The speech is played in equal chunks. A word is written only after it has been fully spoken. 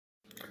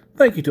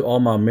Thank you to all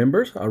my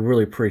members. I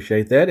really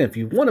appreciate that. If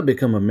you want to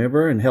become a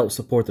member and help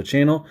support the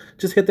channel,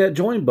 just hit that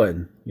join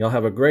button. Y'all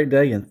have a great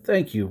day, and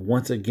thank you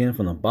once again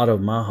from the bottom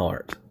of my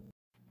heart.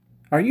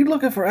 Are you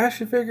looking for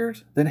action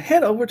figures? Then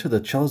head over to the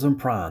Chosen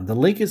Prime. The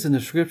link is in the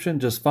description.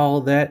 Just follow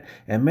that.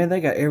 And man,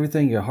 they got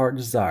everything your heart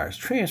desires.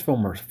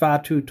 Transformers,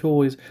 5-2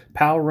 toys,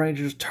 Power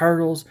Rangers,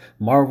 Turtles,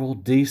 Marvel,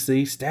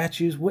 DC,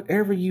 statues,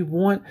 whatever you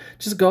want.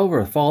 Just go over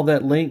and follow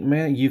that link,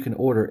 man. You can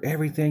order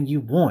everything you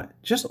want.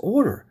 Just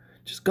order.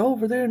 Just go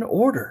over there and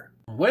order.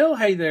 Well,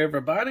 hey there,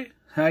 everybody.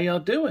 How y'all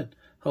doing?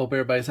 Hope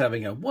everybody's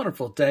having a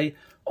wonderful day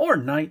or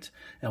night,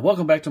 and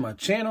welcome back to my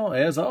channel.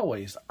 As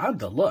always, I'm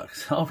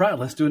Deluxe. All right,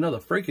 let's do another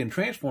freaking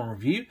Transform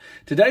review.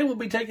 Today we'll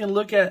be taking a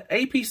look at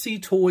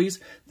APC toys.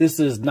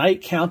 This is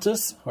Night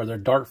Countess, or their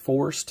Dark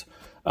Forest.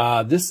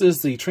 This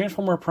is the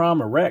Transformer Prime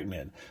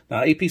Arachnid.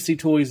 Now, APC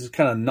toys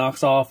kind of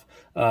knocks off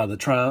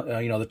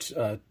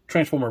the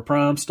Transformer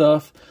Prime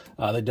stuff.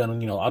 They've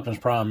done, Optimus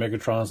Prime,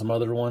 Megatron, some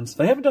other ones.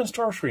 They haven't done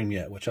Starscream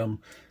yet, which I'm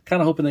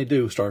kind of hoping they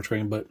do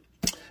Starscream, but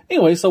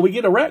anyway, so we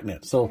get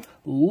Arachnid. So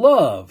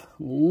love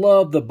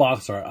the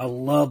box art. I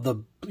love the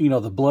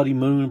bloody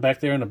moon back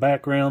there in the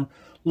background.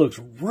 Looks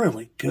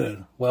really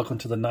good. Welcome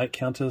to the Night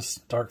Countess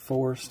Dark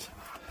Forest.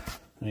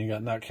 And you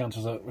got Night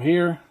Countess over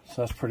here,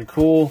 so that's pretty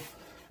cool.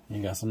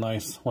 You got some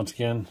nice, once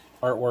again,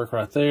 artwork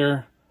right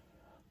there.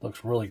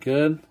 Looks really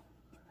good.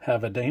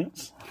 Have a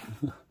dance.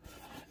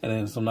 And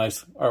then some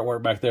nice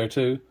artwork back there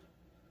too.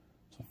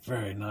 So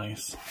very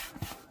nice.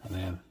 And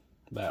then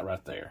that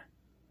right there.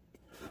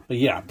 But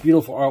yeah,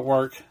 beautiful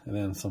artwork, and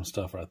then some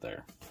stuff right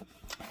there.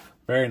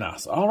 Very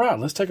nice. All right,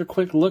 let's take a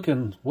quick look at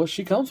what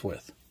she comes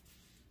with.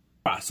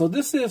 All right, so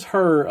this is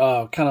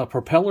her kind of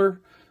propeller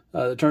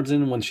that turns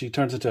in when she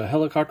turns into a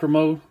helicopter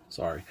mode.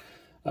 Sorry.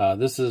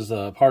 This is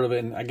part of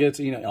it, and I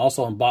guess,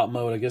 also in bot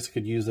mode, I guess you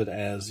could use it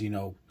as,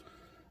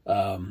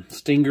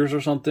 stingers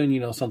or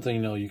something,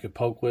 something, you could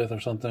poke with or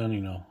something,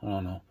 I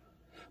don't know.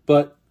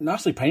 But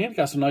nicely painted,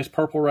 got some nice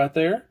purple right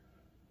there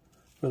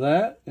for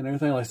that and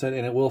everything like that,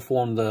 and it will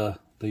form the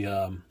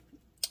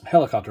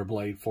helicopter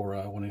blade for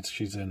when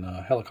she's in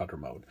helicopter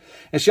mode.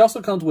 And she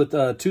also comes with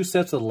 2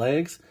 sets of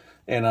legs,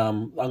 and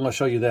I'm going to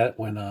show you that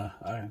when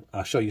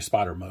I show you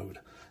spider mode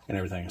and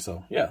everything.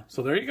 So yeah,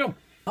 so there you go.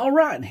 All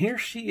right, and here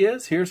she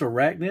is. Here's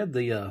Arachnid,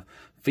 the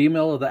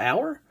female of the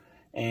hour,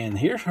 and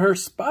here's her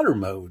spider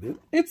mode.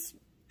 It's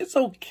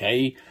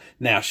okay.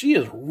 Now, she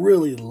is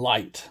really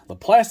light. The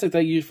plastic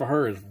they use for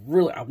her is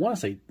really, I want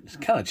to say, it's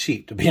kind of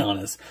cheap, to be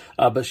honest.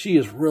 But she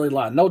is really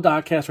light. No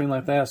die cast or anything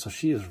like that, so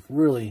she is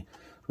really,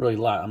 really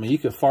light. I mean, you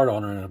could fart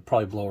on her and it would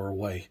probably blow her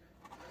away.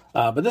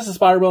 But this is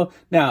spider mode.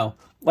 Now,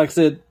 like I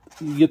said,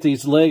 you get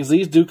these legs.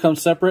 These do come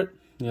separate.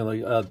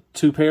 Like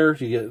 2 pairs.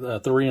 You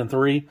get 3 and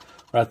 3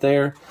 right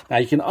there. Now,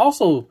 you can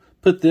also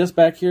put this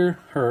back here,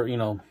 her,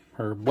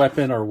 her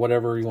weapon or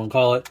whatever you want to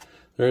call it.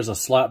 There's a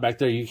slot back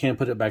there. You can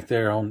put it back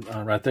there on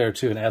right there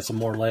too, and add some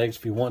more legs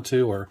if you want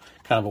to, or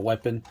kind of a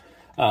weapon.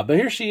 But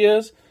here she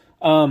is.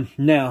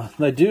 Now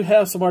they do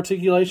have some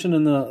articulation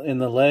in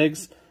the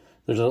legs.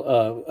 There's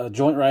a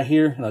joint right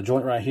here and a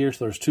joint right here,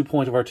 so there's 2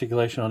 points of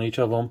articulation on each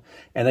of them,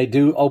 and they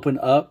do open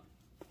up,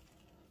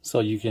 so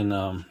you can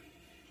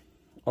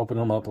open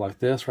them up like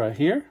this right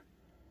here,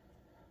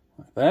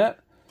 like that.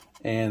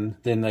 And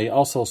then they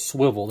also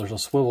swivel. There's a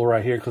swivel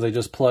right here because they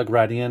just plug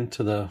right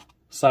into the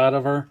side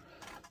of her.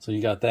 So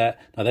you got that.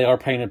 Now, they are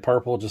painted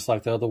purple, just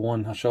like the other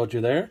one I showed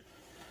you there.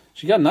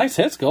 She got a nice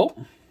head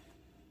sculpt.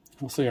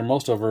 We'll see her,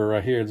 most of her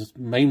right here. Just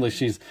mainly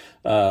she's,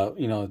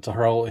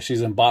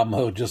 she's in bot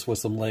mode just with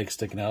some legs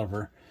sticking out of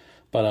her.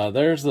 But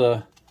there's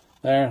there.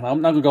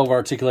 I'm not gonna go over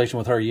articulation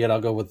with her yet. I'll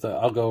go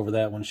over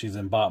that when she's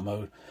in bot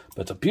mode.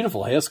 But it's a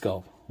beautiful head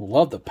sculpt.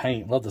 Love the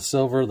paint. Love the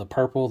silver, the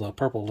purple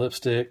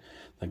lipstick,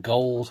 the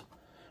gold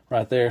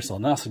right there. So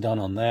nicely done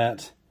on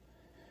that.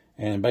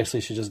 And basically,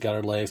 she just got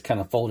her legs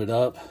kind of folded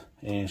up.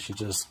 And she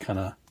just kind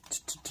of,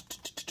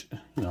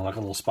 like a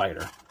little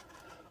spider.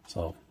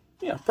 So,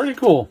 yeah, pretty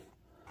cool.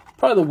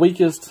 Probably the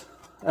weakest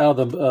out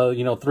of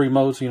the, 3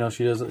 modes.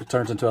 It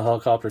turns into a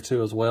helicopter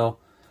too as well.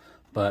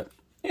 But,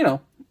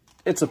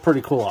 it's a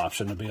pretty cool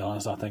option, to be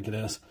honest. I think it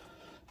is.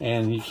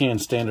 And you can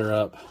stand her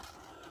up.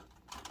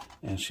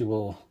 And she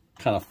will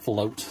kind of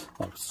float.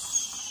 Like,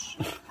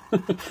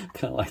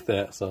 kind of like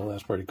that. So,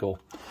 that's pretty cool.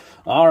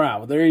 All right,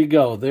 well, there you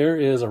go. There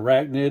is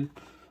Arachnid,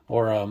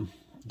 or,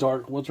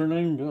 Dark, what's her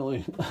name?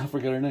 Really, I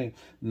forget her name.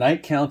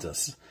 Night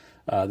Countess.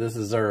 This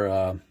is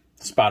her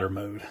spider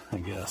mode, I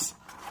guess.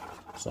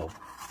 So,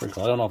 pretty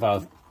cool. I don't know if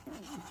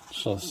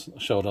I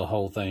showed the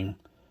whole thing.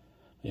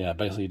 Yeah,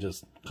 basically you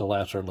just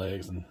collapse her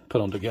legs and put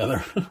them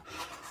together.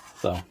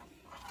 So,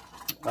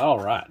 all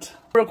right.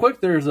 Real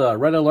quick, there's a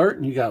Red Alert,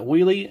 and you got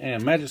Wheelie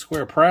and Magic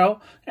Square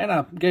Prowl. And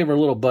I gave her a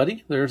little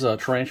buddy. There's a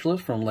Tarantula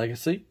from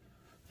Legacy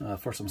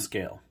for some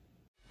scale.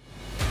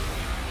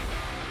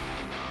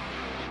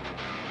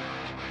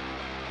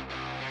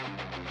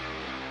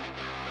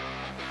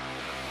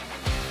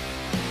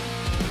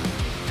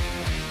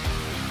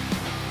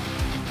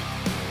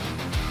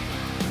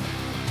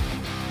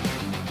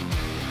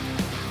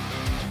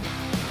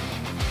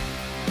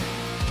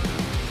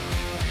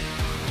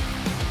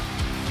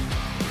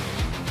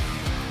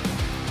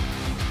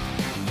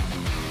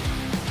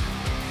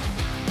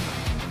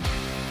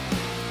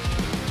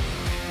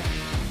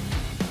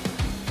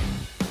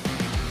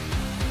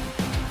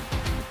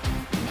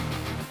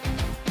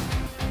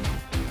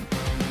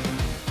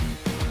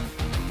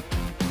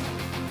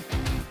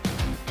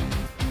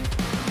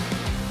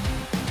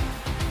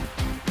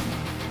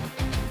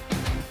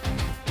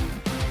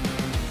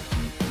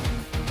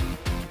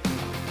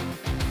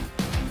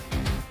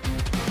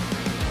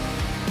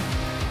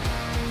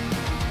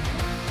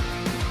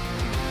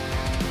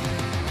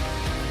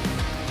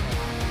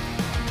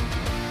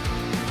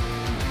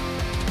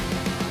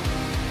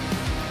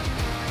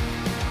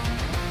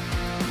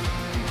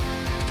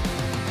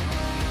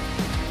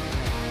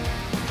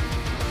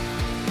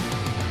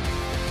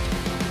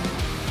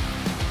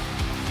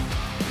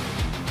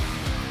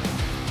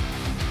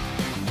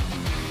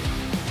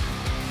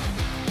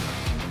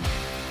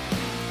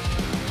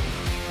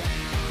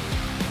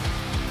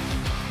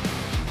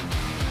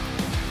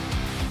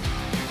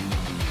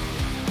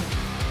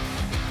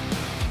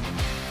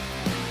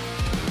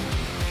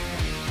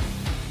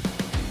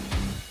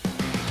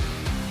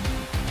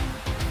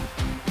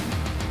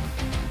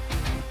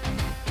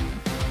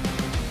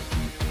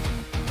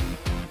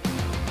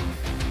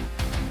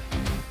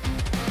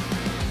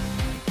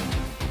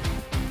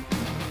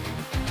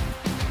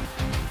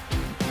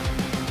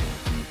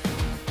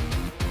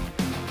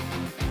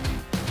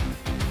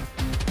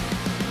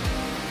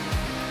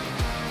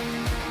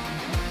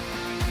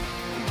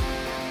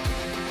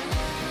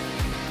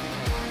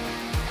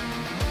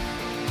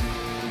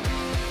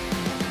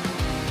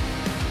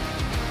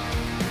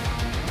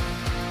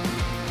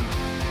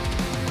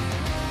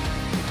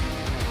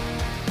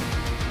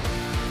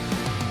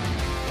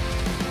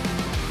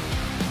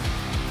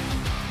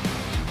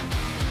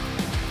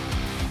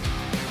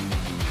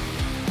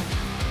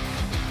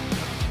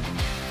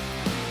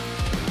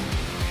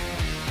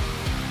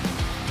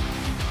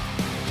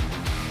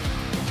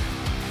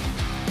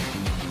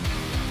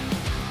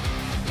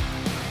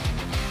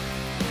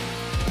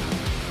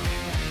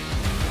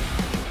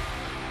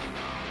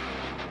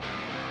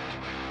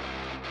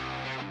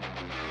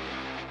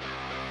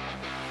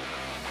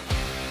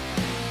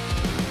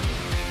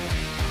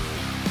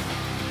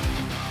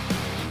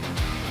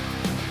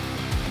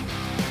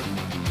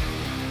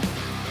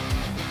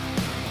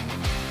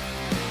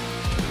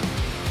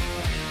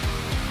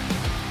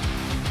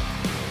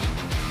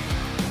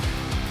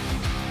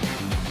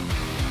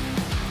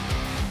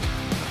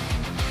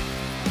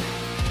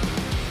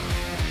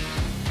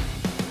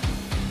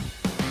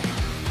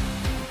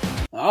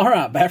 All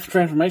right, back for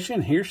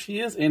transformation. Here she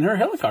is in her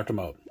helicopter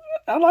mode.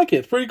 I like it.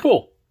 It's pretty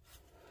cool.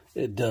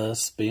 It does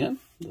spin,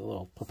 the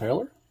little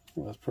propeller.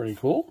 That's pretty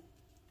cool.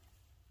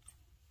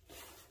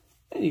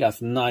 And you got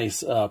some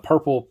nice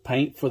purple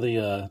paint for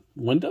the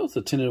windows,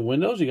 the tinted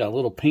windows. You got a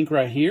little pink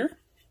right here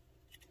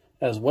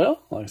as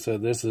well. Like I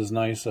said, this is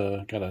nice.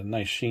 Got a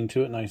nice sheen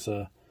to it. Nice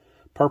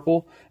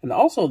purple. And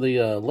also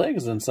the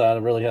legs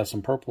inside really have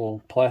some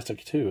purple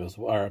plastic too,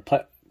 or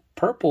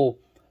purple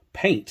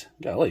paint.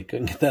 Golly,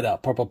 couldn't get that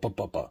out.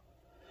 Purple.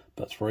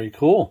 That's pretty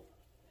cool.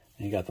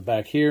 And you got the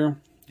back here.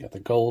 You got the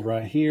gold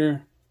right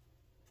here.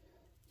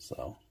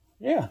 So,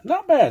 yeah,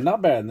 not bad.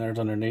 Not bad. And there's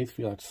underneath if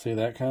you like to see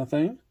that kind of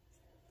thing.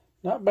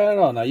 Not bad at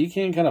all. Now, you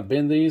can kind of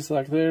bend these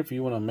like there if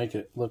you want to make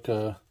it look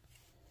a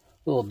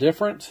little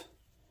different.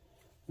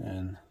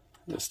 And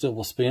it still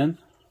will spin.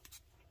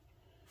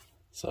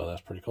 So,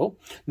 that's pretty cool.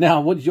 Now,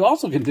 what you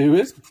also can do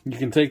is you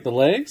can take the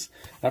legs.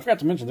 I forgot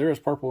to mention there is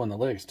purple in the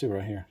legs too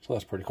right here. So,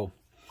 that's pretty cool.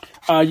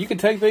 You can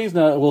take these.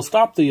 Now, it will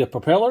stop the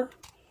propeller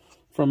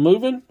from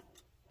moving.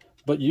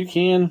 But you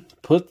can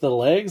put the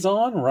legs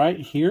on right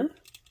here.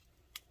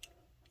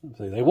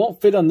 See, they won't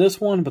fit on this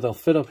one, but they'll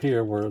fit up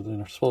here where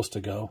they're supposed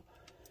to go.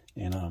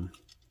 And,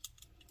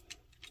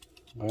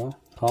 well,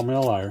 call me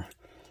a liar.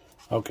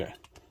 Okay,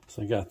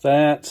 so you got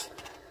that.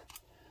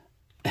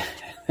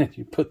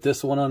 You put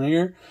this one on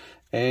here,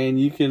 and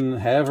you can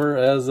have her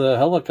as a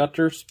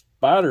helicopter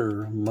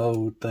spider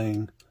mode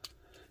thing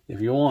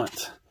if you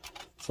want.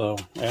 So,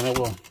 and it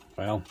will,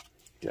 well,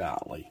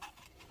 golly.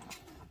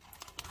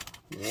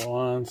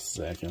 1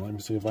 second, let me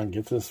see if I can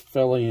get this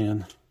fella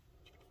in.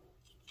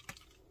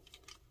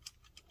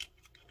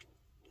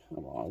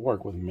 Come on,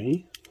 work with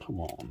me.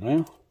 Come on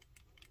now.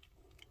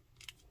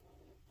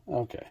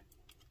 Okay.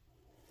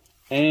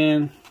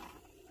 And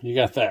you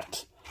got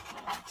that.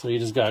 So you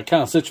just got to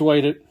kind of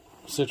situate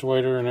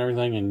her and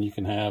everything, and you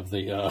can have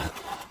the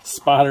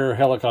spider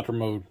helicopter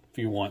mode if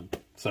you want.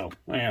 So,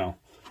 you know,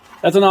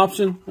 that's an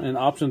option, and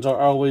options are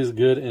always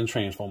good in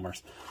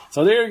Transformers.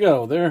 So there you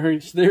go.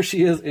 There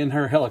she is in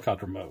her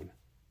helicopter mode.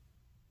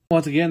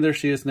 Once again, there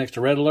she is next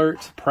to Red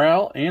Alert,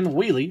 Prowl, and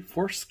Wheelie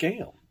for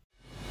scale.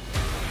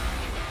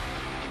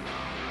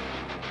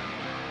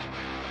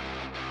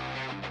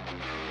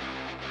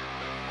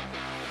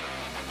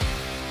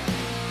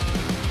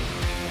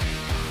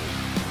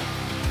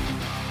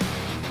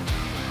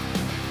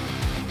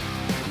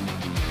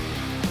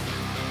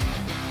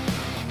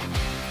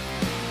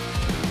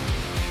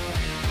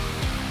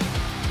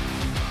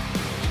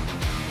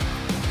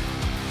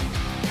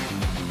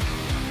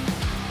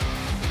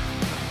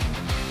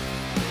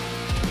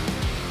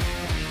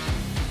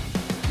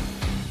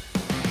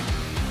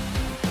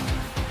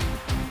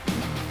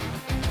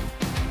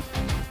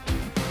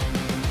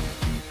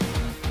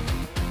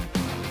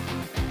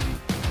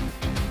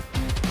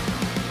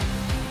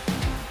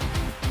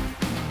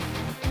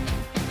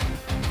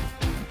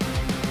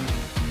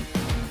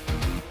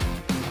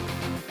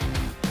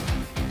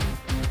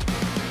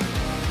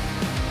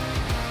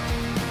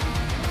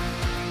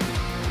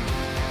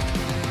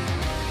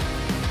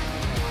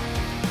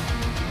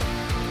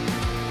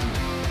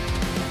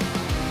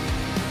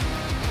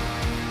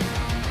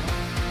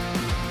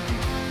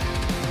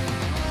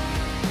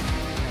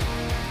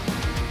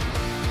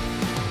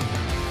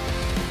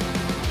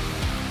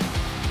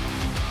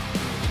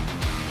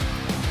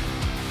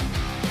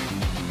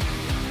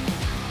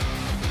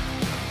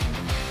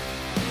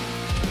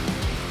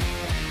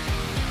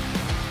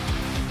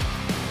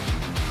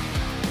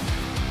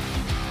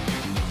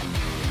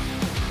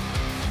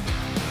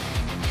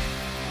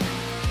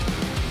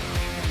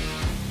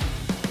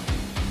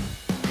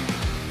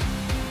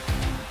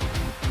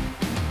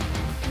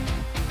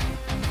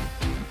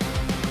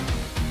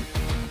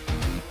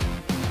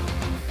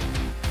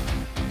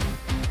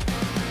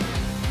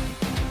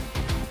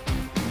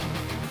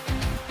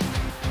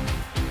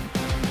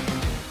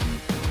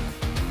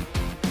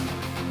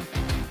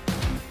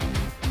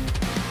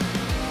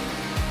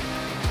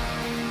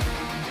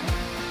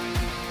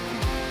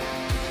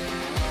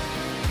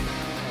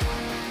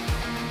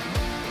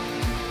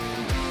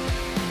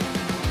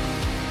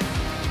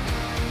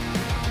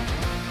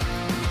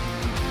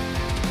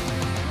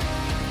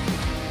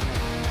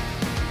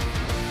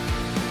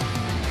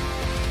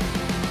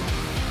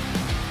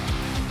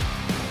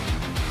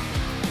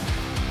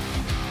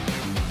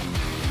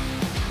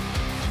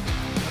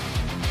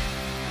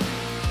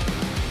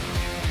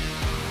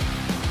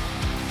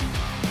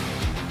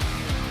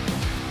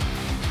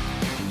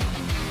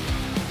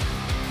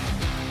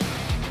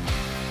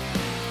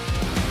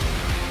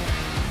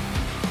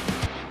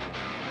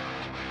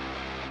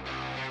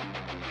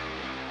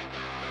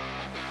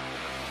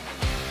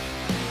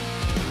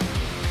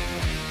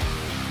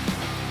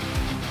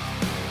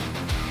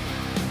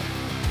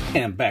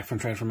 And back from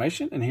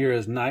transformation, and here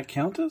is Night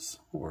Countess,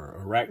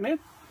 or Arachnid.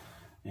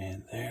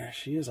 And there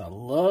she is. I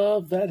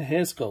love that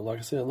head sculpt. Like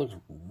I said, it looks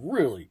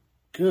really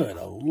good.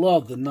 I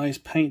love the nice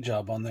paint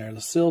job on there.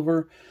 The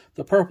silver,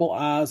 the purple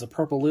eyes, the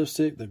purple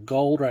lipstick, the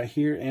gold right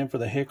here, and for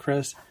the head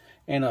crest,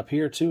 and up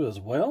here too as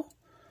well.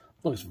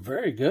 Looks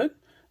very good.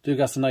 Do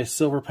got some nice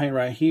silver paint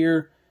right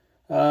here.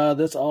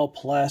 That's all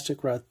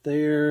plastic right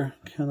there.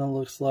 Kind of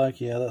looks like,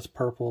 yeah, that's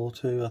purple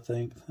too, I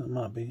think. That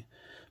might be.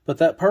 But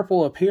that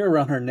purple up here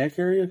around her neck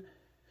area,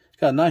 it's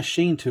got a nice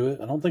sheen to it.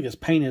 I don't think it's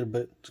painted,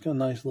 but it's got a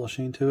nice little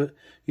sheen to it.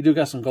 You do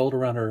got some gold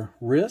around her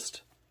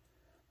wrist.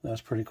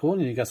 That's pretty cool.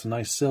 And you got some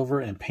nice silver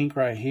and pink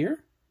right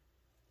here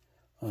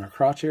on her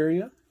crotch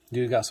area.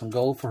 You got some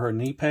gold for her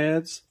knee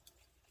pads.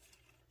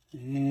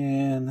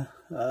 And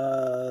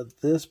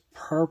this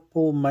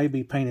purple may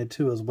be painted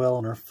too as well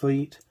on her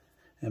feet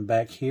and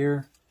back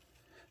here.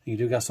 You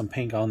do got some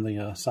pink on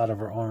the side of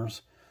her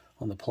arms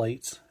on the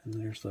plates. And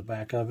there's the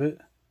back of it.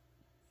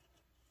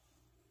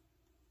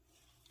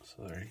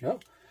 So there you go.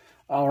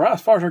 All right,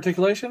 as far as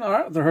articulation, all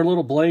right, they're her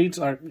little blades.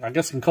 I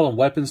guess you can call them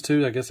weapons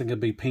too. I guess it could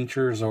be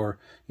pinchers or,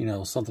 you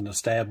know, something to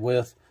stab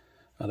with.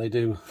 They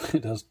do,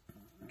 it does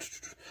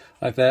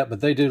like that.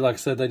 But they do, like I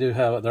said, they do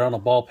have, they're on a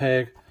ball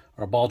peg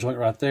or a ball joint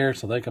right there.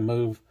 So they can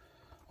move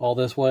all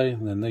this way.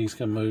 And then these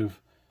can move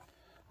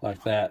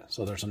like that.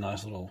 So there's a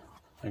nice little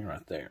thing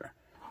right there.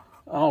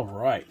 All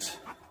right.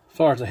 As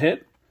far as the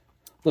head,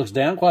 looks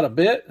down quite a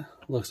bit.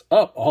 Looks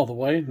up all the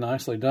way.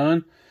 Nicely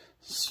done.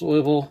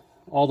 Swivel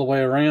all the way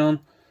around.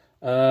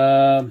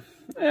 Yeah,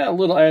 a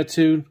little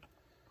attitude,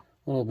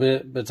 a little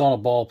bit, but it's on a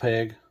ball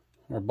peg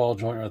or ball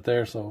joint right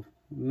there, so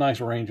nice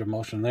range of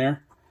motion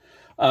there.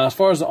 As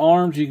far as the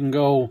arms, you can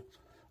go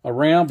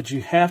around, but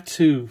you have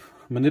to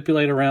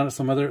manipulate around at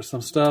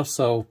some stuff.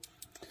 So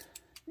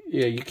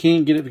yeah, you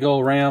can get it to go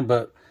around,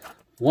 but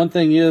one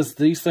thing is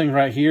these things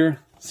right here,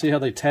 see how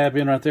they tab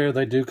in right there?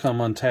 They do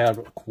come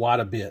untabbed quite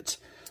a bit.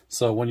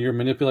 So when you're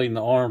manipulating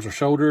the arms or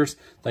shoulders,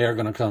 they are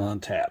going to come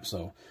untabbed.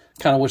 So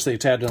kind of wish they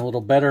tabbed in a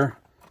little better,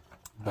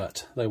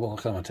 but they will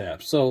come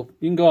untabbed. So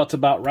you can go out to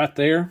about right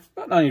there,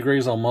 about 90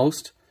 degrees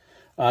almost.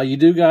 You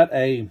do got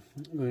a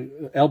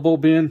elbow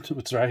bend,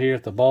 which is right here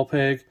at the ball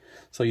peg.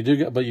 So you do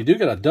get, but you do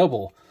get a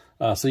double.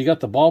 So you got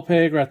the ball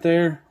peg right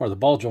there, or the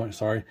ball joint,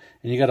 sorry,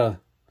 and you got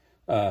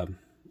a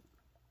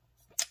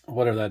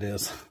whatever that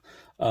is,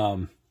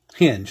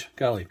 hinge.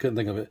 Golly, couldn't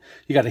think of it.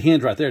 You got a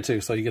hinge right there too,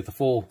 so you get the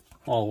full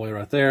all the way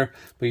right there.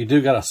 But you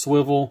do got a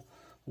swivel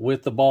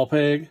with the ball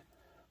peg.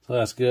 So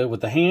that's good.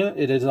 With the hand,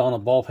 it is on a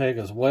ball peg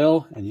as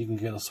well, and you can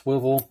get a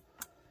swivel,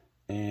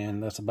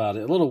 and that's about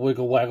it. A little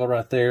wiggle waggle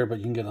right there, but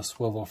you can get a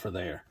swivel for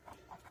there.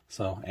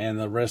 So, and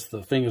the rest of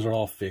the fingers are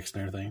all fixed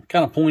and everything.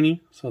 Kind of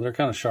pointy, so they're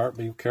kind of sharp.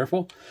 Be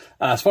careful.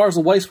 As far as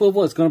the waist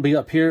swivel, it's going to be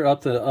up here,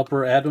 up the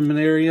upper abdomen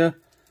area.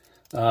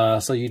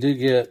 So you do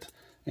get,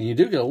 and you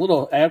do get a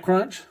little ab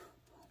crunch,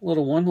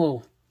 little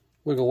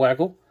wiggle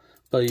waggle,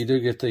 but you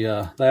do get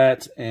the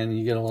that, and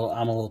you get a little.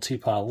 I'm a little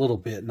teapot, a little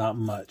bit, not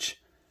much.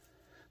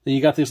 Then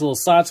you got these little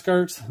side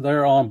skirts.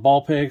 They're on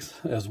ball pegs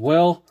as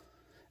well.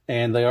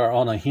 And they are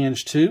on a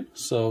hinge too.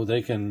 So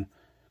they can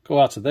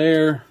go out to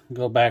there,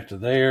 go back to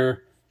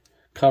there,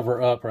 cover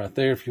up right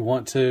there if you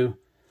want to,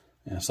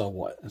 and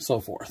so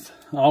forth.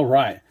 All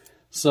right.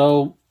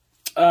 So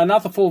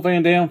not the full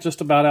Van Dam,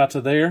 just about out to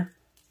there.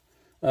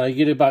 You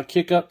get about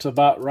kick up to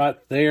about right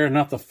there.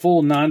 Not the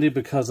full 90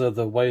 because of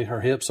the way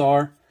her hips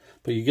are.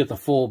 But you get the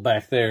full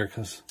back there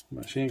because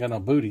she ain't got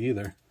no booty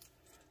either.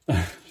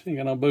 She ain't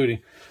got no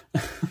booty.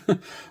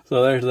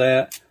 So there's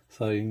that.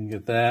 So you can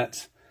get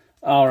that.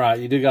 All right,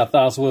 you do got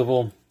thigh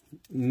swivel,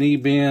 knee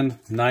bend,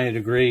 90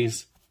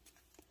 degrees.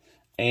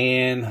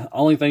 And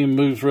only thing that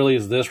moves really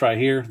is this right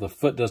here. The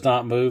foot does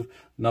not move.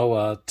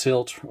 No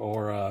tilt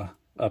or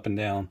up and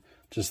down.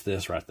 Just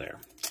this right there.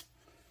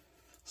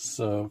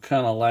 So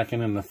kind of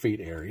lacking in the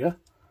feet area.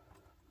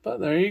 But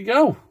there you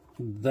go.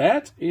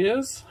 That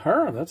is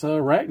her. That's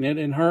Arachnid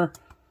in her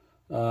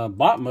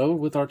bot mode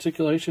with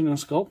articulation and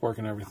sculpt work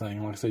and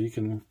everything. Like I said, you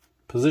can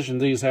position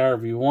these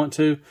however you want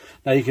to.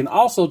 Now you can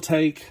also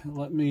take,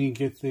 let me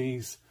get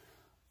these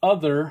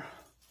other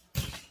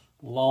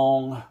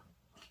long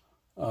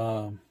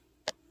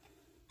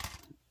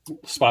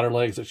spider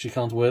legs that she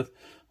comes with.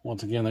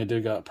 Once again, they do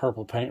got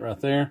purple paint right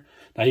there.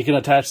 Now you can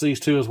attach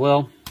these two as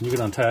well. You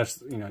can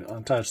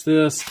attach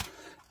this,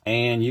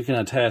 and you can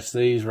attach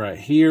these right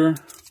here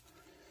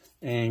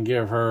and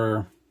give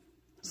her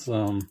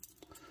some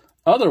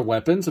other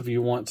weapons if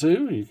you want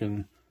to. You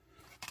can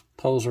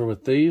pose her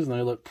with these, and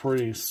they look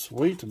pretty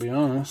sweet, to be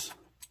honest.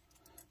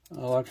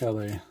 I like how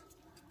they...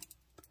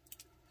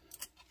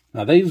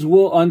 Now these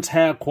will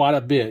untab quite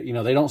a bit. You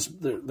know, they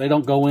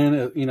don't go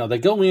in. You know, they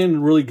go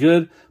in really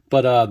good,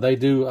 but they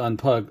do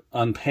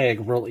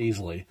unpeg real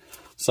easily.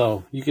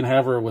 So you can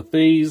have her with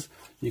these.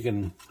 You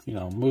can, you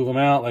know, move them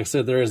out. Like I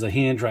said, there is a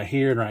hinge right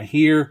here and right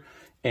here,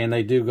 and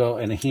they do go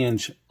and a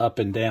hinge up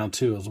and down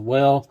too as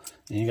well.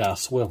 And you got a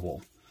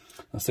swivel.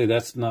 I say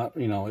that's not,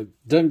 you know, it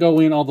doesn't go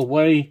in all the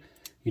way.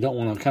 You don't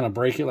want to kind of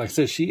break it. Like I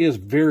said, she is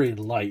very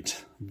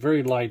light.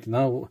 Very light.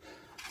 No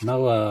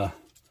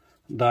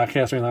die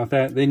cast or anything like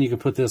that. Then you can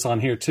put this on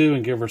here too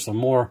and give her some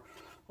more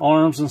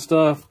arms and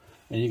stuff.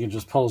 And you can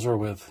just pose her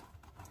with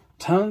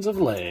tons of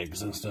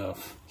legs and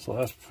stuff. So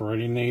that's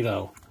pretty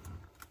neato.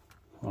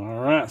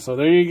 Alright, so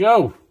there you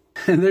go.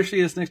 And there she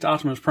is next to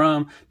Optimus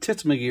Prime,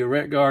 Tits McGee,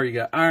 Retgar, you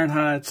got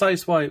Ironhide,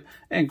 Sideswipe,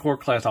 and Core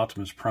Class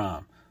Optimus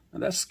Prime. Now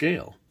that's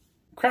scale.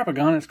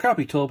 Crapagonics,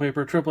 crappy toilet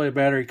paper, AAA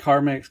battery,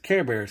 Carmex,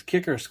 Care Bears,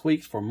 Kicker,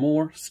 Squeaks for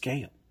more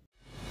scale.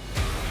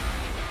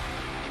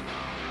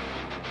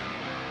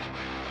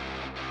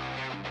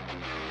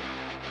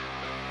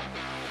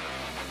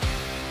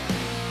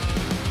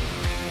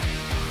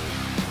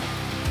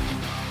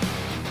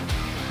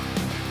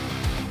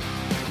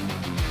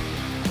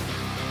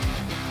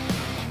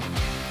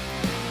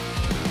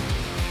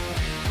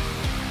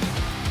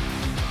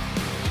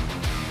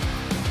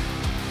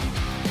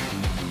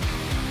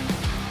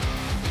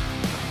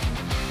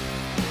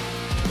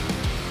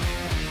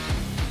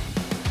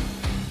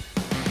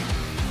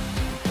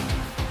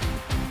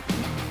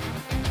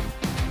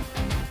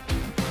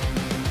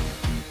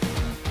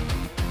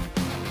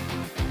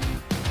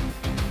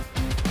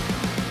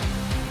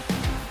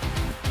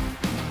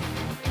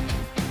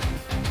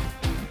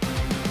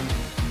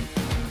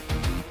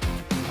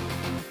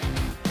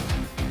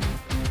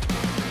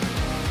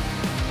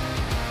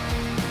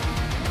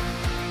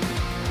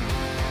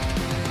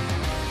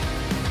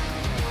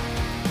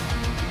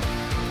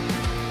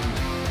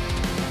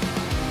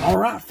 All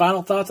right,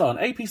 final thoughts on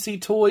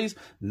APC Toys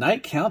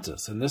Night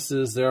Countess, and this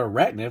is their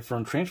Arachnid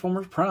from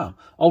Transformers Prime.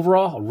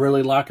 Overall, I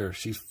really like her.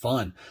 She's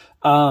fun.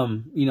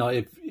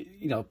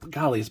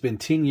 Golly, it's been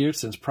 10 years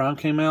since Prime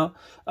came out.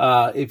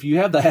 If you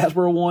have the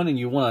Hasbro one and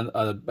you want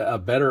a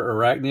better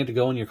Arachnid to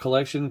go in your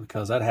collection,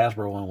 because that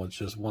Hasbro one was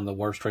just one of the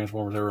worst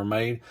Transformers ever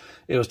made.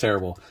 It was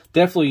terrible.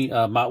 Definitely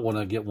might want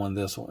to get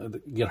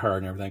get her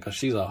and everything, because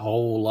she's a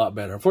whole lot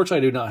better.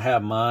 Unfortunately, I do not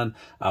have mine.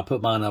 I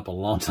put mine up a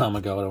long time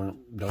ago. I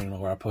don't even know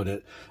where I put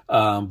it.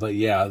 But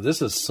yeah,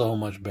 this is so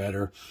much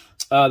better.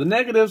 The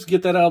negatives,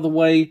 get that out of the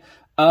way.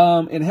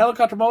 In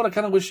helicopter mode, I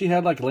kind of wish she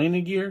had like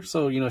landing gear.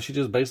 So, she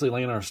just basically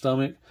laying on her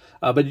stomach.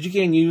 But you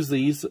can use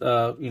these,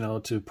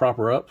 to prop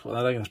her up.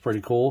 I think that's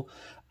pretty cool.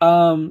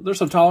 There's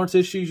some tolerance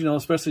issues,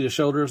 especially the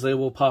shoulders. They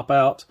will pop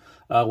out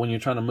when you're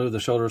trying to move the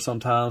shoulders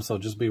sometimes. So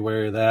just be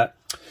wary of that.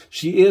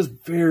 She is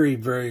very,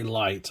 very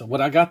light.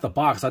 When I got the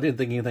box, I didn't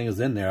think anything was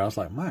in there. I was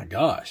like, my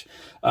gosh.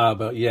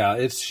 But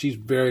yeah, she's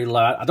very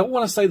light. I don't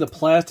want to say the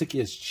plastic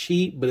is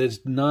cheap, but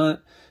it's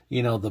not,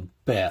 the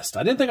best.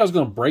 I didn't think I was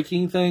going to break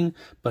anything,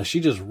 but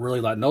she just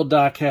really no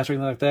die cast or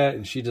anything like that.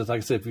 And she just, like I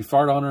said, if you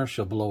fart on her,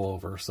 she'll blow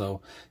over.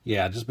 So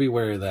yeah, just be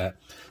wary of that.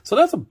 So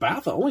that's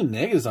about the only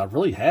negatives I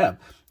really have.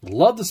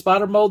 Love the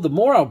spider mode. The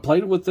more I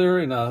played with her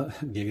in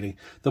giggity,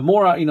 the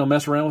more I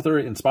mess around with her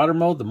in spider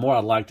mode, the more I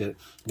liked it.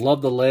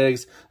 Love the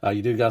legs.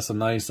 You do got some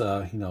nice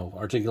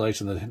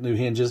articulation, the new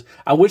hinges.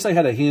 I wish they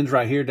had a hinge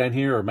right here, down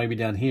here, or maybe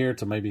down here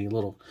to maybe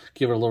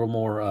give her a little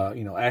more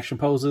action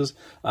poses.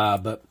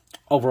 But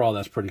overall,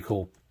 that's pretty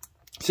cool.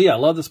 So yeah, I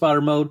love the spider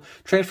mode.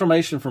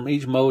 Transformation from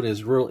each mode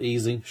is real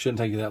easy. Shouldn't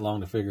take you that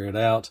long to figure it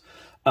out.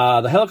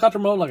 The helicopter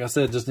mode, like I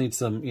said, just needs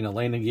some,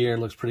 landing gear. It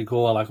looks pretty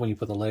cool. I like when you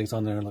put the legs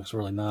on there. It looks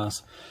really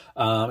nice.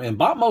 In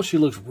bot mode, she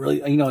looks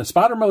really, in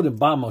spider mode and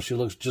bot mode, she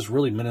looks just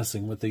really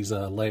menacing with these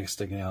legs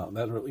sticking out.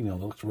 That,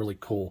 looks really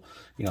cool.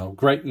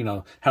 Great,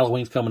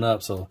 Halloween's coming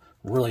up, so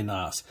really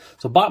nice.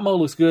 So bot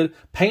mode looks good.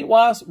 Paint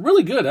wise,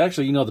 really good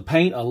actually. The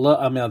paint, I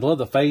love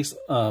the face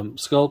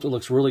sculpt. It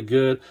looks really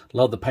good.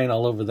 Love the paint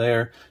all over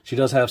there. She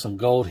does have some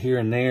gold here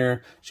and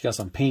there. She got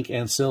some pink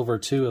and silver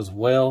too as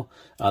well.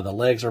 The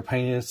legs are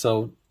painted,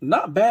 so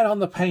not bad on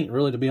the paint,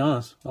 really, to be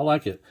honest. I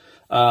like it.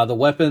 The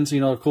weapons,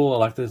 are cool. I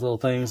like these little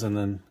things, and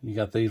then you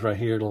got these right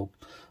here,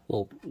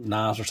 little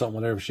knives or something,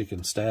 whatever. She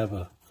can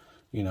stab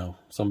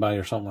somebody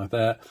or something like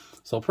that.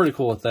 So pretty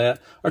cool with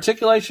that.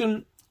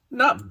 Articulation,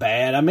 not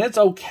bad. I mean, it's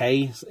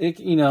okay.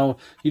 You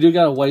do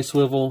got a waist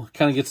swivel.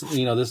 Kind of gets, this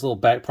little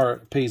back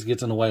part piece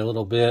gets in the way a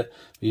little bit.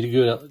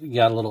 You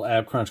got a little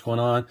ab crunch going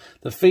on.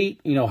 The feet,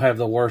 have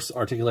the worst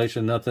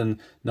articulation. Nothing,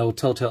 no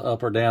toe tail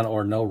up or down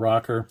or no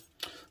rocker.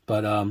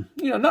 But,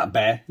 not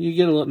bad. You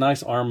get a little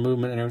nice arm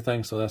movement and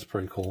everything. So that's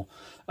pretty cool.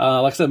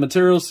 Like I said,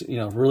 materials,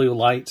 really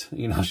light.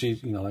 She,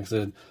 like I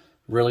said,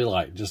 really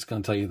light. Just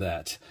going to tell you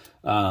that.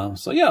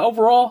 So yeah,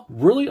 overall,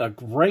 really a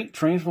great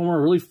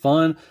Transformer, really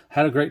fun.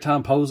 Had a great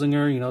time posing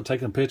her,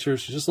 taking pictures.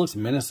 She just looks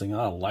menacing.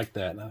 I like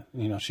that.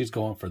 She's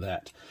going for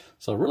that.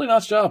 So really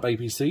nice job,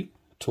 APC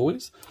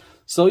Toys.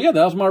 So yeah,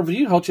 that was my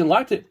review. Hope you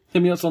liked it.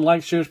 Hit me up on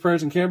likes, shares,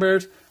 prayers, and Care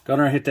Bears. Go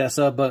down and hit that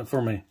sub button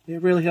for me.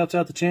 It really helps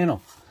out the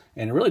channel.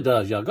 And it really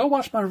does, y'all. Go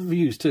watch my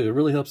reviews, too. It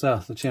really helps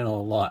out the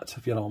channel a lot,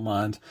 if you don't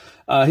mind.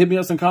 Hit me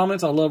up some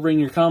comments. I love reading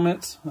your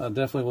comments. I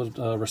definitely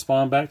will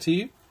respond back to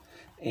you.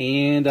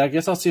 And I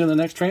guess I'll see you in the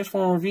next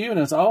Transformer review. And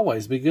as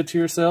always, be good to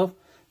yourself.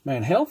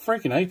 Man, hell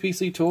freaking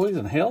APC Toys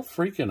and hell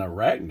freaking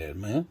Arachnid,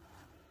 man.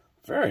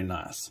 Very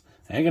nice.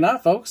 And good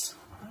night, folks.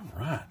 All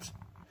right.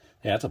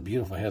 Yeah, that's a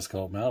beautiful head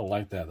sculpt, man. I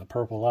like that. The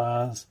purple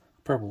eyes,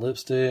 purple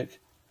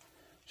lipstick.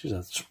 She's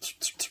a...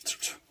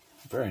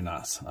 Very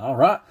nice. All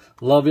right.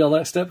 Love y'all,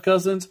 that step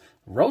cousins.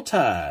 Roll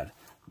Tide.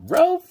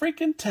 Roll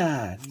freaking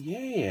Tide.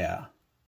 Yeah.